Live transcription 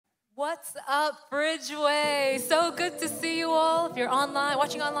What's up, Bridgeway? So good to see you all. If you're online,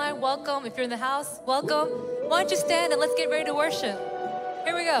 watching online, welcome. If you're in the house, welcome. Why don't you stand and let's get ready to worship.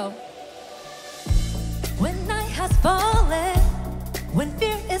 Here we go. When night has fallen, when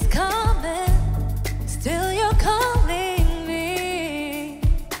fear is coming, still you're calling me.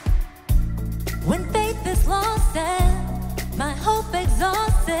 When faith is lost and my hope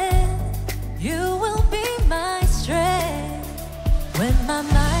exhausted, you will be my strength. When my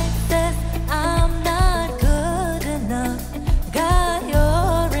mind says I'm not good enough, God,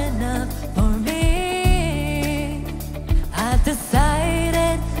 you're enough for me. I've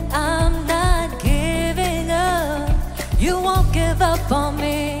decided I'm not giving up. You won't give up on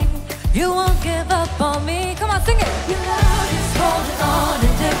me. You won't give up on me. Come on, sing it. Your love is holding on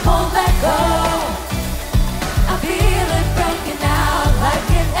and it won't let go. I feel it breaking out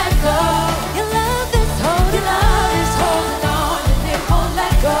like an echo. Your love is holding on.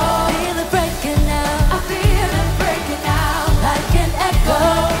 Feel it breaking out. I feel it breaking out like an echo,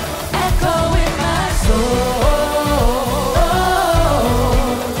 echo in my soul.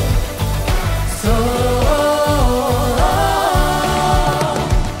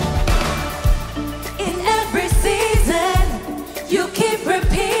 In every season, you keep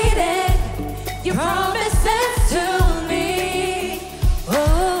repeating your promises to me.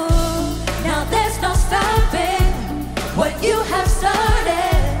 Oh, now there's no stopping what you have started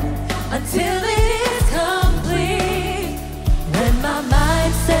until it is complete. When my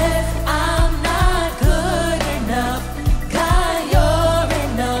mind says I'm not good enough, God, you're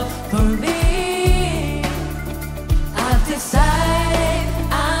enough for me. I've decided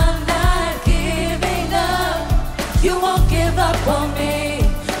I'm not giving up. You won't give up on me.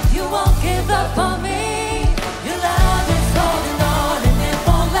 You won't give up on me. Your love is holding on and it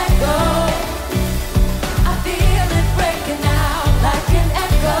won't let go. I feel it breaking out like an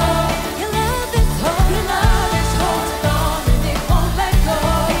echo.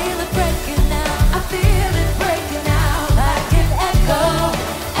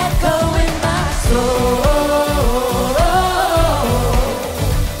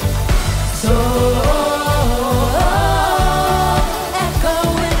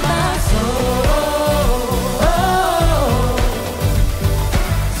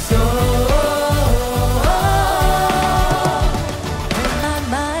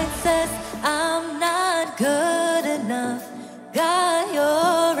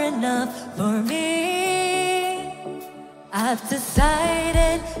 I've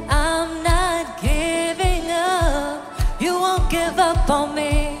decided I'm not giving up. You won't give up on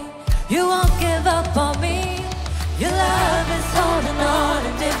me. You won't give up on me. Your love is holding on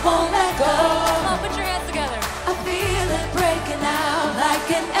and it won't let go. Come on, put your hands together. I feel it breaking out like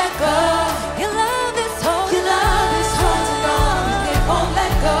an echo. Your love is holding on and it won't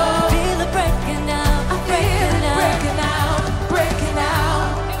let go. I feel it breaking out. I feel it breaking out, breaking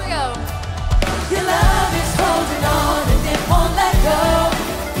out. Here we go. Your love is holding on and it won't let go.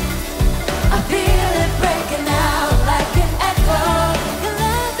 I feel it breaking out like an echo. Your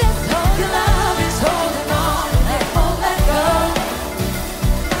love is holding on and it won't let go.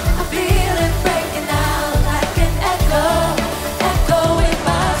 I feel it breaking out like an echo, echo in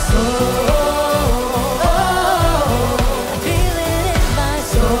my soul. I feel it in my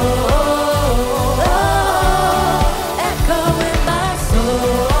soul, echo in my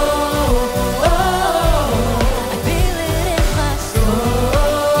soul.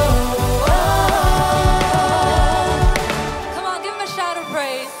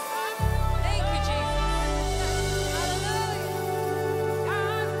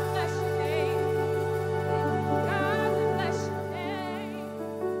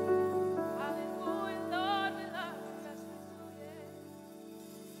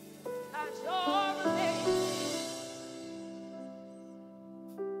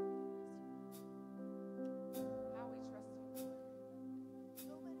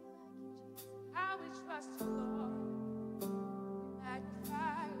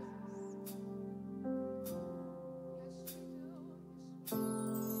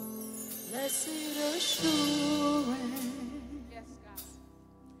 Blessed assurance, yes, God.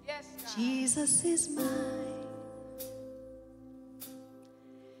 Yes, God. Jesus is mine.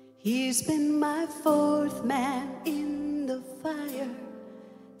 He's been my fourth man in the fire,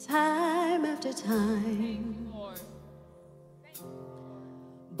 time after time.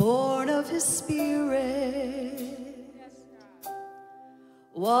 Born of his spirit, yes, God.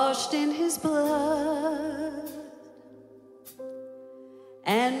 Washed in his blood.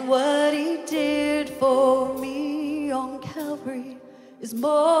 And what he did for me on Calvary is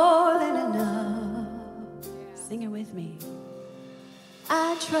more than enough. Sing it with me.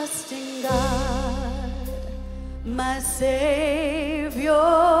 I trust in God, my Savior,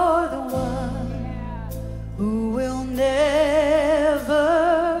 the one who will never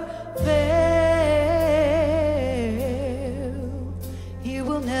fail. He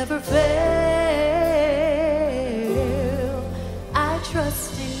will never fail. I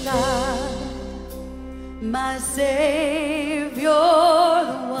trust in God, my Savior,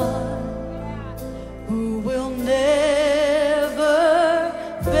 the one who will never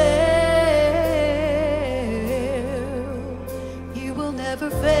fail. He will never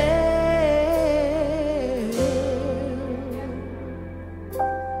fail.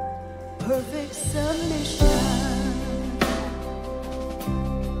 Perfect submission.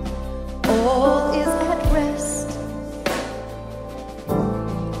 All is at rest.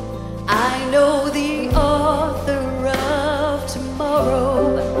 I know the author of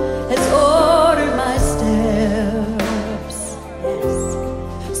tomorrow has ordered my steps. Yes.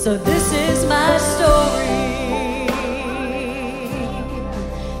 So this is my story.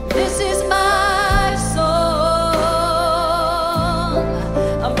 This is my song.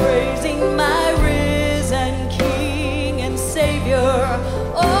 I'm praising my risen King and Savior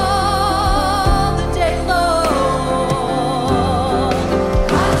all the day long.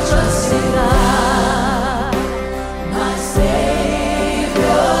 I trust in God, my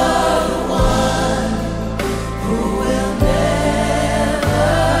Savior, the one who will never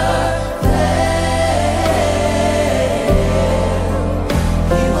fail.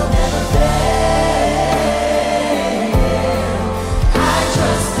 He will never fail. I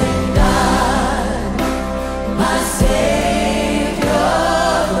trust in God, my Savior,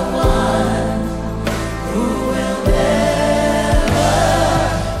 the one who will never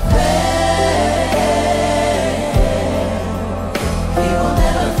fail. He will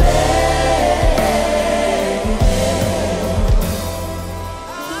never fail.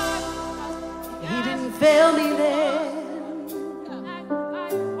 He didn't fail me then.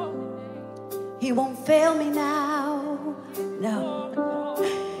 He won't fail me now. No.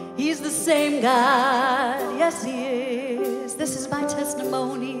 He's the same God. Yes, he is. This is my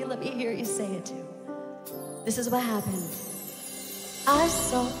testimony. Let me hear you say it too. This is what happened. I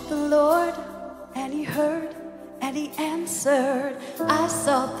sought the Lord, and he heard, and he answered. I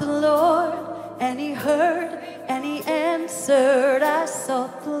sought the Lord, and he heard, and he answered. I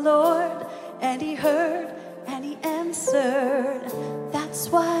sought the Lord, and he heard, and he answered. That's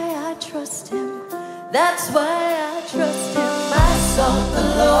why I trust him. That's why I trust him. I sought the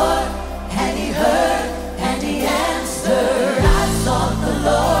Lord, and he heard, and he answered. I sought the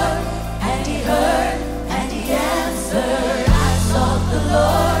Lord, and he heard, and he answered. I sought the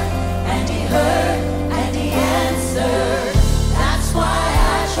Lord, and he heard, and he answered. That's why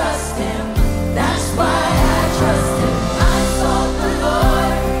I trust him. That's why I trust him. I sought the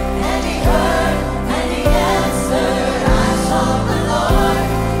Lord, and he heard, and he answered. I sought the Lord,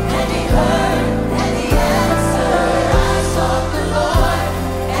 and he heard, and he answered. I sought the Lord,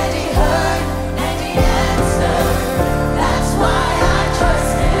 and he heard.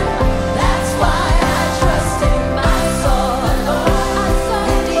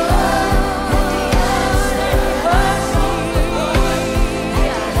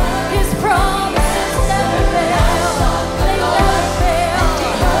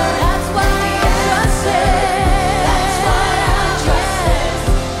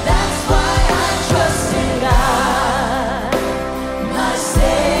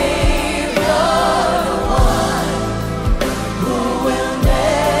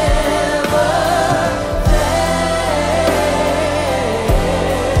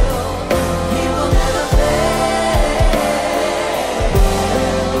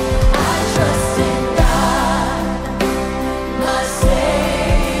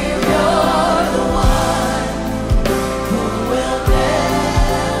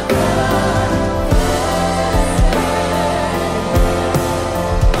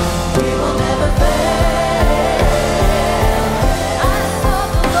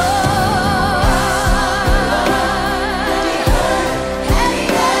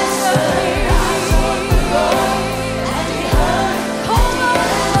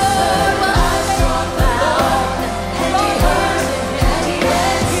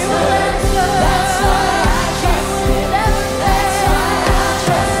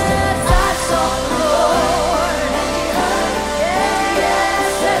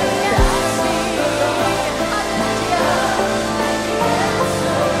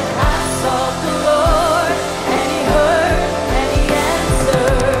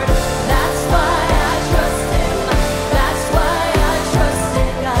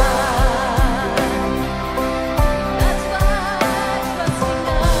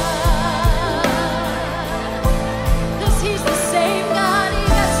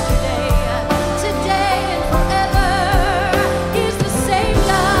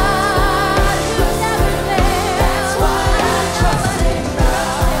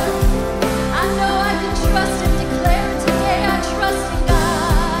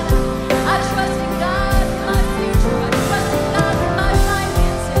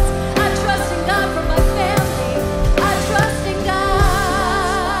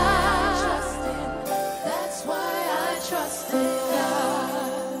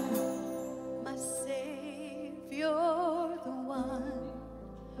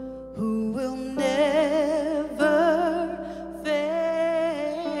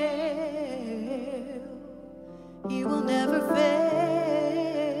 He will never fail.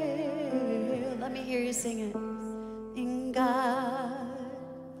 Let me hear you sing it. In God,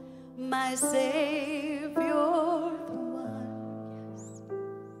 my Savior, the one,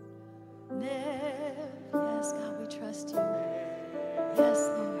 yes, yes, God, we trust you. Yes,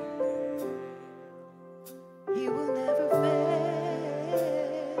 Lord, He will never fail.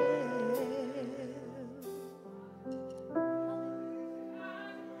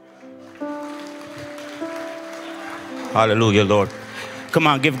 Hallelujah, Lord. Come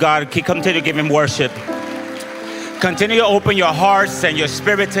on, give God, continue to give him worship. Continue to open your hearts and your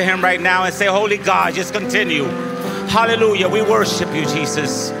spirit to him right now and say, Holy God, just continue. Hallelujah. We worship you,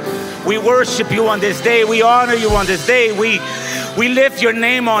 Jesus. We worship you on this day. We honor you on this day. We lift your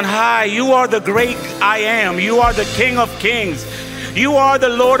name on high. You are the great I am. You are the King of Kings. You are the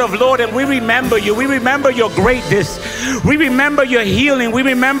Lord of Lords, and we remember you. We remember your greatness. We remember your healing. We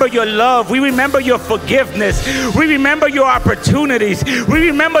remember your love. We remember your forgiveness. We remember your opportunities. We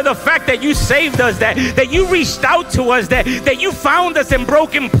remember the fact that you saved us, that you reached out to us, that you found us in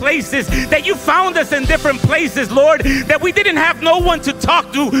broken places, that you found us in different places, Lord, that we didn't have no one to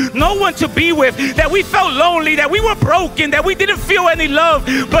talk to, no one to be with, that we felt lonely, that we were broken, that we didn't feel any love.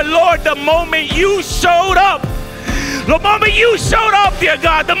 But Lord, the moment you showed up, the moment you showed up, dear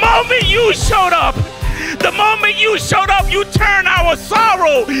God, the moment you showed up, you turned our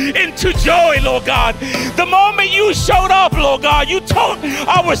sorrow into joy, Lord God. The moment you showed up, Lord God, you took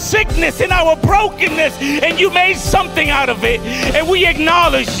our sickness and our brokenness and you made something out of it. And we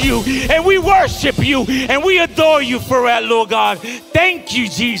acknowledge you and we worship you and we adore you for that, Lord God. Thank you,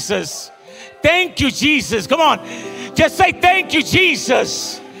 Jesus. Thank you, Jesus. Come on. Just say thank you,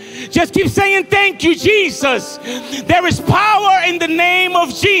 Jesus. Just keep saying, thank you, Jesus. There is power in the name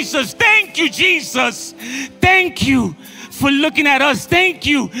of Jesus. Thank you, Jesus. Thank you for looking at us. Thank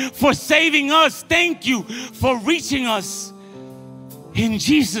you for saving us. Thank you for reaching us. In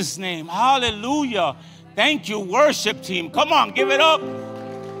Jesus' name, hallelujah. Thank you, worship team. Come on, give it up.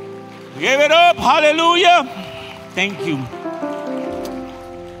 Give it up, hallelujah. Thank you.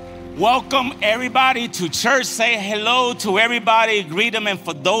 Welcome everybody to church. Say hello to everybody. Greet them. And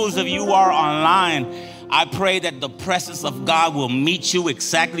for those of you who are online, I pray that the presence of God will meet you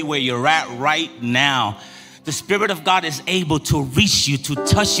exactly where you're at right now. The Spirit of God is able to reach you, to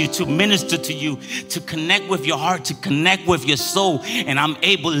touch you, to minister to you, to connect with your heart, to connect with your soul. And I'm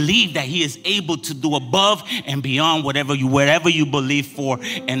able to believe that he is able to do above and beyond whatever you believe for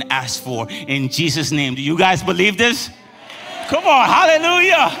and ask for. In Jesus' name. Do you guys believe this? Come on,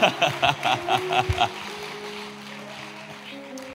 hallelujah.